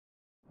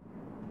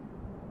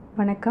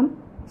வணக்கம்.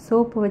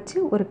 சோப்பு வச்சு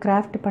ஒரு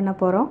கிராஃப்ட் பண்ண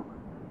போகிறோம்.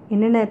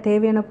 என்னென்ன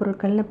தேவையான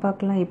பொருட்கள்னு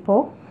பார்க்கலாம்.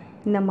 இப்போது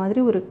இந்த மாதிரி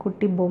ஒரு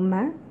குட்டி பொம்மை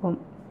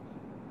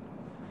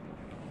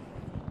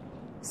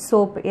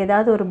சோப்பு,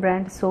 ஏதாவது ஒரு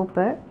பிராண்ட்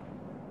சோப்பு,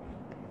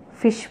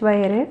 ஃபிஷ்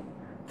வயரு,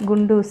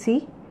 குண்டூசி,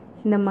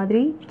 இந்த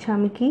மாதிரி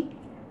சமிக்கி,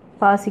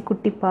 பாசி,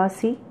 குட்டி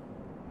பாசி,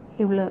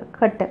 இவ்வளோ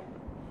கட்டை.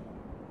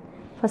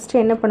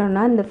 ஃபஸ்ட்டு என்ன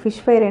பண்ணணும்னா, இந்த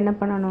ஃபிஷ் வயர் என்ன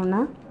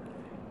பண்ணணும்னா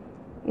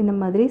இந்த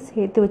மாதிரி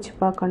சேர்த்து வச்சு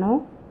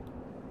பார்க்கணும்.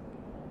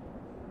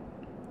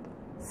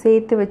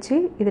 சேர்த்து வச்சு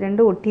இது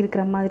ரெண்டும் ஒட்டி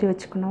இருக்கிற மாதிரி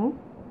வச்சுக்கணும்.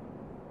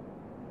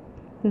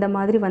 இந்த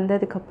மாதிரி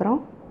வந்ததுக்கப்புறம்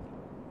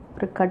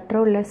ஒரு கட்டரோ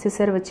இல்லை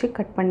சிசர் வச்சு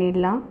கட்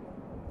பண்ணிடலாம்.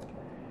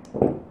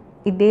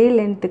 இதே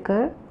லென்த்துக்கு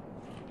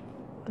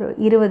ஒரு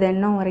 20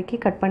 எண்ணம்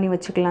வரைக்கும் கட் பண்ணி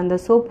வச்சுக்கலாம். அந்த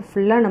சோப்பு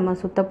ஃபுல்லாக நம்ம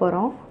சுற்ற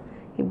போகிறோம்.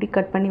 இப்படி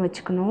கட் பண்ணி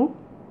வச்சுக்கணும்.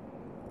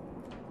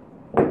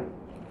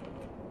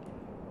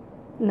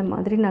 இந்த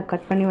மாதிரி நான்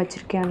கட் பண்ணி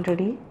வச்சுருக்கேன்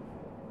ஆல்ரெடி.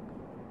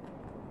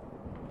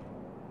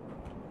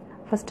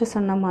 ஃபஸ்ட்டு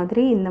சொன்ன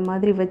மாதிரி இந்த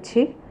மாதிரி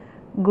வச்சு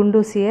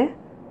குண்டூசியை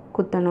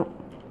குத்தணும்.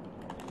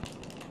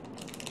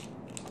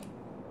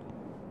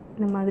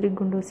 இந்த மாதிரி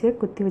குண்டூசியை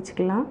குத்தி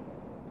வச்சுக்கலாம்.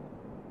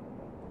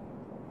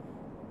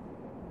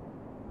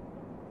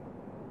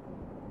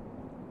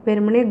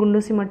 வெறுமனே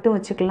குண்டூசி மட்டும்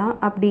வச்சுக்கலாம்.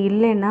 அப்படி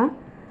இல்லைன்னா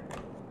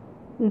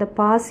இந்த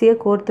பாசியை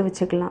கோர்த்து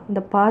வச்சுக்கலாம்.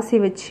 இந்த பாசி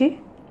வச்சு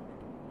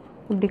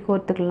இப்படி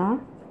கோர்த்துக்கலாம்.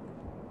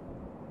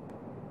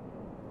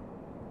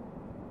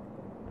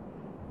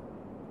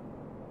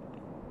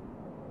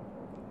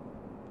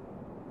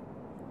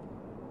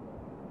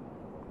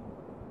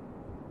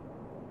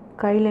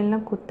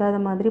 கையிலெல்லாம் குத்தாத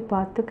மாதிரி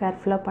பார்த்து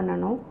கேர்ஃபுல்லாக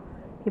பண்ணணும்.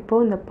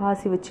 இப்போது இந்த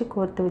பாசி வச்சு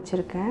கோர்த்து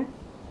வச்சுருக்கேன்.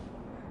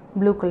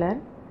 ப்ளூ கலர்,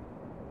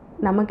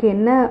 நமக்கு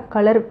என்ன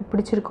கலர்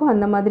பிடிச்சிருக்கோ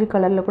அந்த மாதிரி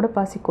கலரில் கூட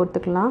பாசி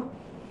கோர்த்துக்கலாம்.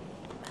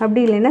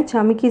 அப்படி இல்லைன்னா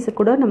சமிக்கீஸை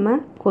கூட நம்ம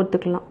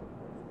கோர்த்துக்கலாம்.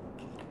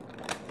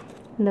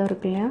 இந்த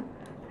இருக்கு இல்லையா,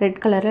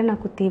 ரெட் கலரில்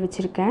நான் குத்தி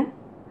வச்சுருக்கேன்.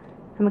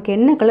 நமக்கு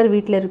என்ன கலர்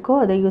வீட்டில்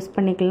இருக்கோ அதை யூஸ்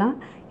பண்ணிக்கலாம்.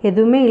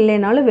 எதுவுமே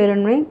இல்லைனாலும்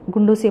வேணும்னே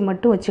குண்டூசியை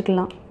மட்டும்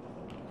வச்சுக்கலாம்.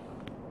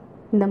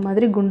 இந்த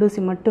மாதிரி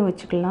குண்டூசி மட்டும்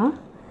வச்சுக்கலாம்.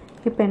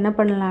 இப்போ என்ன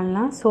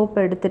பண்ணலான்னா, சோப்பை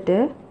எடுத்துட்டு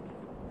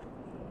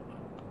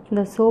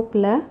இந்த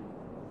சோப்பில்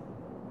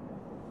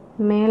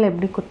மேலே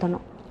எப்படி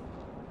குத்தணும்,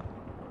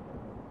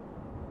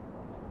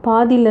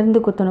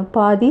 பாதியிலேருந்து குத்தணும்.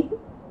 பாதி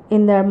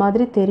இந்த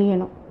மாதிரி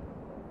தெரியணும்,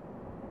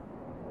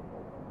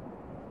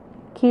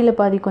 கீழே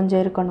பாதி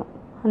கொஞ்சம் இருக்கணும்.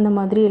 அந்த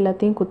மாதிரி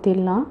எல்லாத்தையும்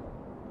குத்திடலாம்.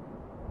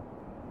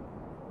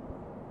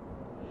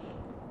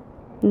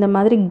 இந்த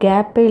மாதிரி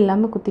கேப்பே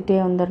இல்லாமல்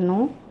குத்திட்டே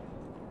வந்துடணும்.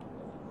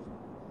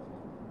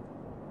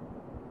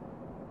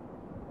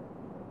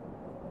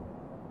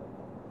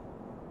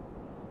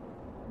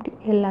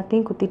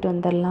 எல்லாத்தையும் குத்திட்டு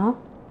வந்துடலாம்.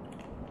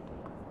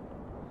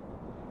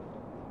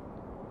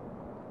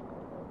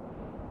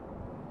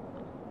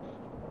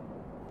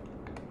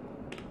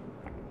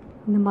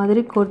 இந்த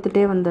மாதிரி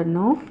கோர்த்துட்டே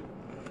வந்துடணும்.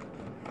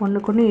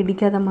 ஒன்றுக்கு ஒன்று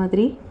இடிக்காத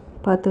மாதிரி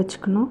பார்த்து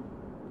வச்சுக்கணும்.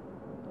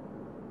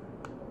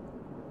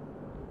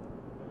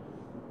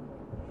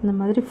 இந்த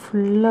மாதிரி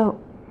ஃபுல்லாக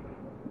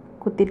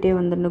குத்திட்டே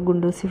வந்துடணும்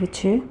குண்டூசி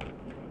வச்சு.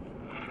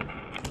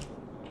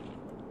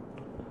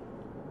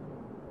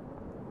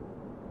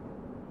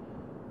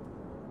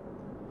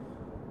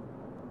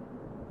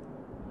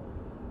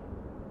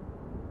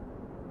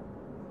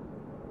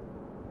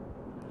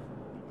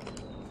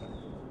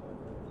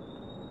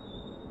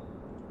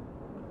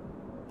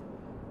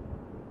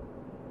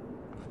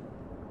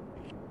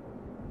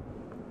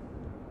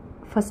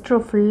 ஃபஸ்ட் ரோ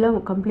ஃபுல்லாக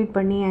கம்ப்ளீட்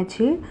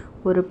பண்ணியாச்சு.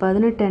 ஒரு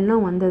 18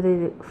 எண்ணம் வந்தது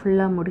இது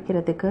ஃபுல்லாக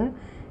முடிக்கிறதுக்கு.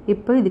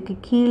 இப்போ இதுக்கு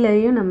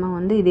கீழேயும்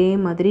நம்ம இதே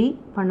மாதிரி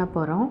பண்ண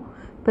போகிறோம்.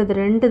 இப்போ இது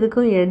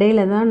ரெண்டுத்துக்கும்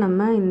இடையில தான்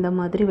நம்ம இந்த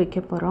மாதிரி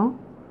வைக்க போகிறோம்.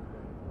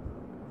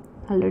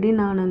 ஆல்ரெடி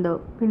நான் இந்த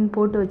பின்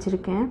போட்டு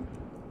வச்சுருக்கேன்.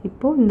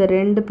 இப்போது இந்த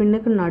 2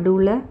 பின்னுக்கு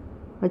நடுவில்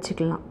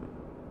வச்சுக்கலாம்.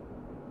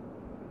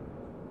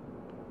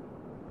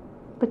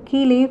 இப்போ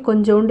கீழேயும்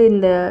கொஞ்சோண்டு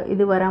இந்த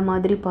இது வரா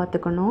மாதிரி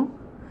பார்த்துக்கணும்.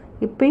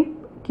 இப்போ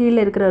கீழே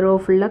இருக்கிற ரோ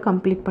ஃபுல்லாக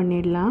கம்ப்ளீட்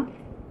பண்ணிடலாம்.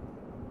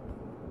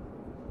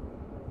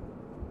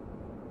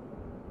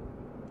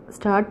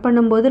 ஸ்டார்ட்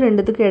பண்ணும்போது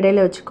ரெண்டுத்துக்கு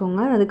இடையில வச்சுக்கோங்க.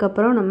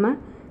 அதுக்கப்புறம் நம்ம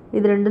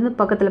இது ரெண்டு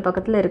பக்கத்தில்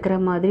பக்கத்தில் இருக்கிற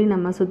மாதிரி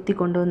நம்ம சுற்றி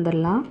கொண்டு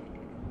வந்துடலாம்.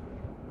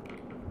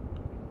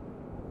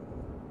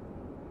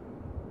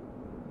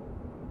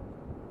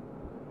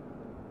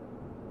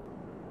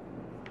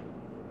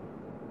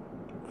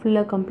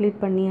 ஃபுல்லாக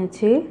கம்ப்ளீட்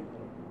பண்ணியாச்சு.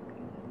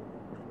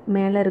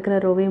 மேலே இருக்கிற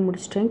ரோவையும்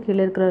முடிச்சிட்டேன்,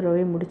 கீழே இருக்கிற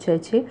ரோவையும்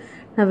முடிச்சாச்சு.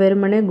 நான்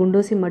வெறுமனே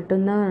குண்டூசி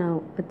மட்டும்தான்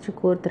வச்சு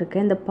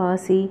கோர்த்துருக்கேன். இந்த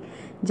பாசி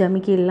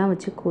ஜமிக்கி எல்லாம்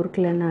வச்சு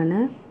கோர்க்கல, நான்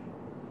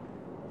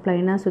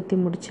ப்ளைனாக சுற்றி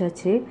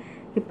முடிச்சாச்சு.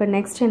 இப்போ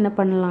நெக்ஸ்ட் என்ன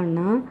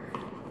பண்ணலான்னா,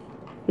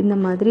 இந்த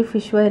மாதிரி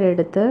ஃபிஷ் வயர்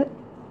எடுத்து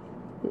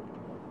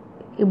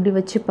இப்படி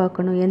வச்சு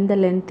பார்க்கணும் எந்த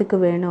லென்த்துக்கு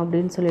வேணும்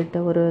அப்படின்னு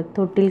சொல்லிட்டு. ஒரு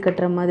தொட்டில்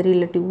கட்டுற மாதிரி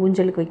இல்லாட்டி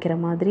ஊஞ்சலுக்கு வைக்கிற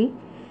மாதிரி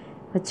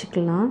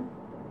வச்சுக்கலாம்.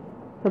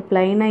 இப்போ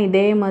ப்ளைனாக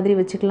இதே மாதிரி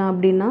வச்சுக்கலாம்.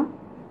 அப்படின்னா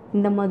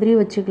இந்த மாதிரி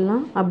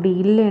வச்சுக்கலாம். அப்படி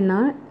இல்லைன்னா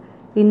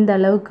இந்த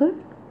அளவுக்கு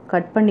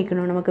கட்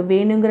பண்ணிக்கணும். நமக்கு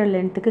வேணுங்கிற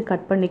லென்த்துக்கு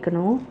கட்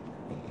பண்ணிக்கணும்.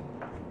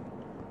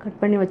 கட்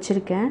பண்ணி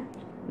வச்சுருக்கேன்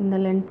இந்த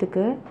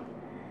லென்த்துக்கு.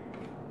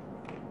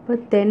 இப்போ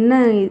தென்னை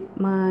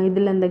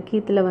இதில் அந்த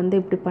கீத்தில் வந்து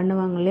இப்படி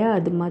பண்ணுவாங்க இல்லையா,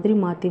 அது மாதிரி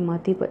மாற்றி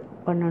மாற்றி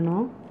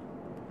பண்ணணும்.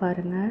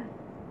 பாருங்கள்,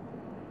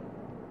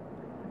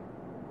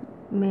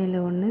 மேலே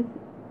ஒன்று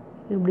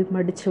இப்படி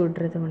மடித்து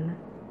விடுறது ஒன்று.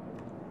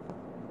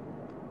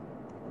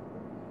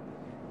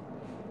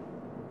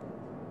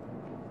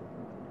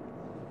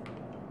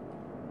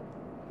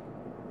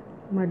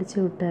 மடித்து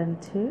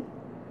விட்டாச்சு.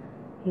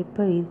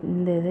 இப்போ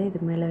இந்த இதை இது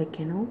மேலே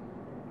வைக்கணும்.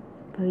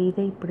 இப்போ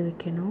இதை இப்படி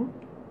வைக்கணும்.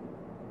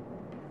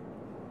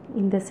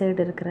 இந்த சைடு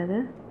இருக்கிறத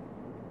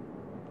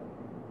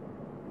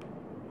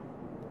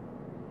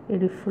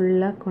இப்படி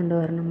ஃபுல்லாக கொண்டு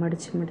வரணும்,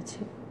 மடித்து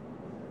மடித்து.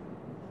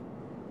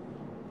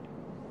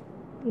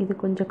 இது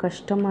கொஞ்சம்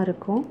கஷ்டமாக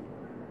இருக்கும்,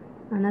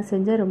 ஆனால்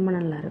செஞ்சால் ரொம்ப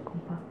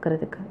நல்லாயிருக்கும்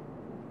பார்க்குறதுக்கு.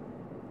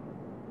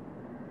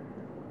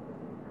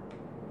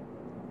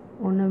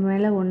 ஒன்று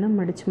மேலே ஒன்று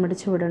மடித்து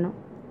மடித்து விடணும்.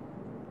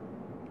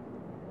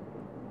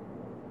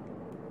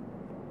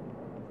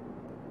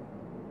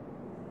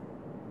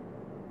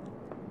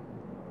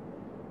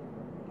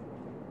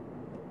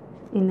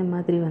 இந்த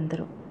மாதிரி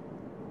வந்துடும்.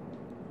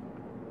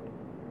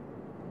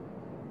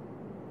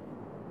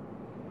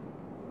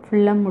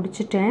 ஃபுல்லாக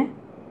முடிச்சிட்டேன்.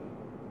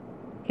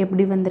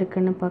 எப்படி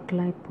வந்திருக்குன்னு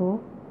பார்க்கலாம். இப்போ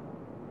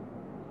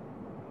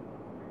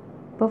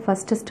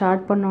ஃபஸ்ட்டு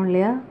ஸ்டார்ட் பண்ணோம்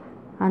இல்லையா,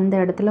 அந்த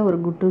இடத்துல ஒரு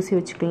குண்டூசி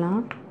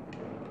வச்சுக்கலாம்.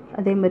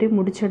 அதே மாதிரி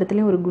முடிச்ச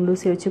இடத்துலையும் ஒரு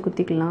குண்டூசி வச்சு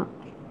குத்திக்கலாம்.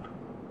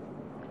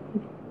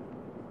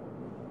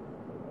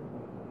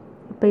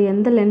 இப்போ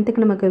எந்த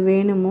லென்த்துக்கு நமக்கு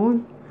வேணுமோ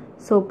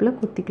சோப்பில்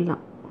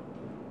குத்திக்கலாம்.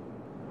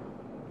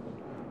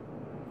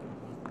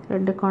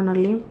 2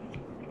 கார்னர்லேயும்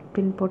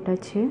பின்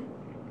போட்டாச்சு.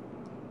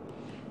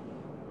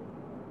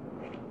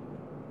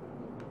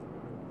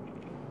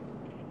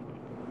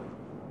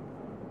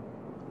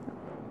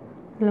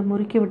 இதில்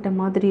முறுக்கி விட்ட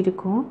மாதிரி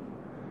இருக்கும்.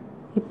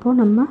 இப்போது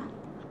நம்ம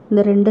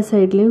இந்த 2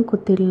 சைட்லேயும்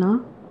குத்திடலாம்,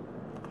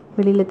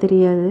 வெளியில்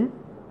தெரியாது.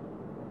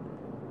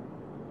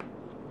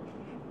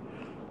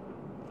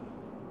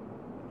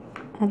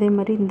 அதே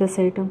மாதிரி இந்த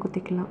சைடும்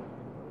குத்திக்கலாம்.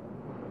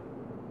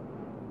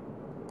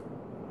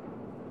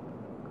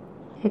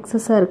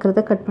 எக்ஸஸாக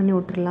இருக்கிறத கட் பண்ணி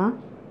விட்டுடலாம்.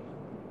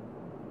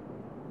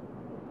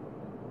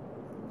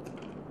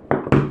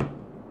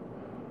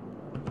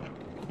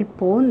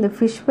 இப்போது இந்த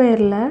ஃபிஷ்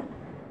வயரில்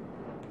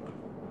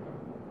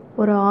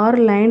ஒரு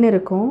 6 லைன்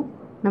இருக்கும்.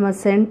 நம்ம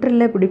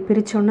சென்டரில் இப்படி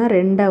பிரித்தோன்னா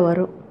 2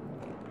 வரும்.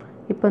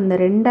 இப்போ இந்த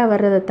 2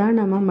 வர்றதை தான்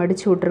நம்ம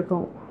மடித்து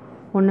விட்ருக்கோம்.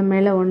 ஒன்று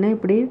மேலே ஒன்று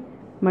இப்படி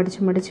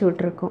மடித்து மடித்து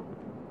விட்ருக்கோம்.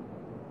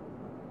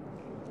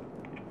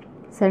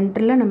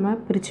 சென்டரில் நம்ம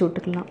பிரித்து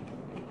விட்டுக்கலாம்.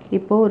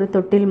 இப்போது ஒரு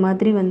தொட்டில்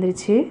மாதிரி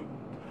வந்துருச்சு.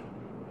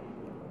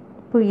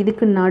 இப்போ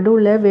இதுக்கு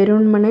நடுவில்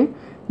வெறுமனே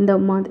இந்த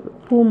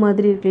பூ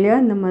மாதிரி இருக்கு இல்லையா,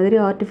 இந்த மாதிரி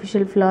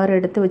ஆர்டிஃபிஷியல் ஃப்ளவர்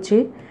எடுத்து வச்சு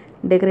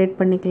டெக்கரேட்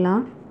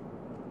பண்ணிக்கலாம்.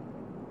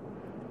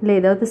 இல்லை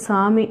ஏதாவது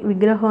சாமி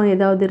விக்கிரகம்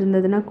ஏதாவது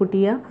இருந்ததுன்னா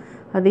குட்டியாக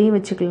அதையும்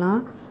வச்சுக்கலாம்.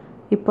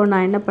 இப்போ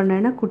நான் என்ன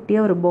பண்ணேன்னா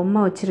குட்டியாக ஒரு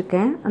பொம்மை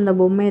வச்சுருக்கேன். அந்த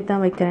பொம்மையை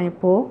தான் வைக்கிறேன்.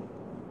 இப்போது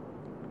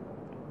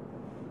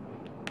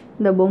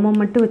இந்த பொம்மை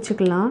மட்டும்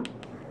வச்சுக்கலாம்.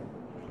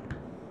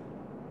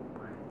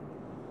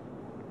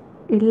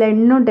 இல்லை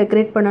இன்னும்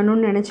டெக்கரேட்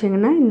பண்ணணும்னு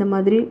நினச்சிங்கன்னா இந்த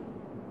மாதிரி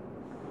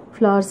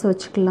ஃப்ளவர்ஸ்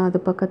வச்சுக்கலாம். அது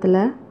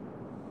பக்கத்தில்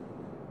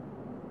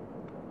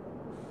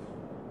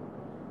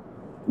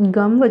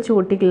கம் வச்சு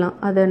ஒட்டிக்கலாம்.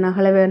 அதை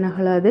நகலவே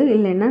நகலாது.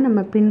 இல்லைன்னா நம்ம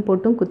பின்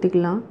போட்டும்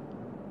குத்திக்கலாம்.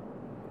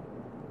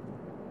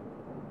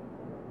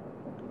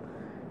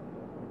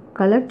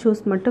 கலர்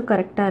சூஸ் மட்டும்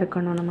கரெக்டாக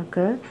இருக்கணும்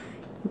நமக்கு.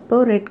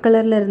 இப்போது ரெட்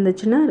கலரில்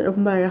இருந்துச்சுன்னா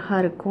ரொம்ப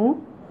அழகாக இருக்கும்.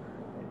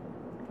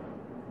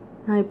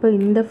 நான் இப்போ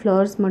இந்த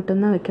ஃப்ளவர்ஸ்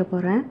மட்டும்தான் வைக்க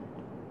போகிறேன்.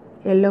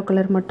 எல்லோ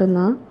கலர்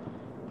மட்டும்தான்.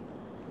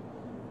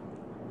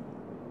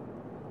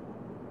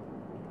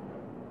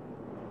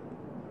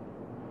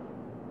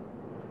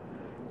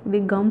 இது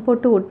கம்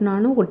போட்டு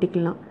ஒட்டினாலும்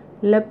ஒட்டிக்கலாம்.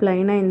 இல்லை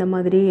ப்ளைனாக இந்த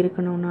மாதிரி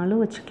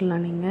இருக்கணும்னாலும்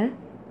வச்சுக்கலாம். நீங்கள்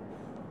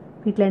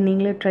வீட்டில்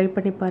நீங்களே ட்ரை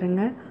பண்ணி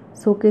பாருங்கள்.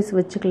 ஷோகேஸ்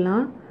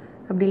வச்சுக்கலாம்.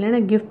 அப்படி இல்லைன்னா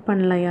கிஃப்ட்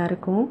பண்ணலாம்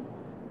யாருக்கும்.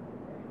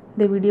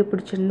 இந்த வீடியோ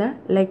பிடிச்சிருந்தா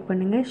லைக்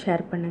பண்ணுங்கள்,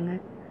 ஷேர்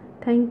பண்ணுங்கள்.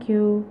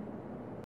 தேங்க்யூ.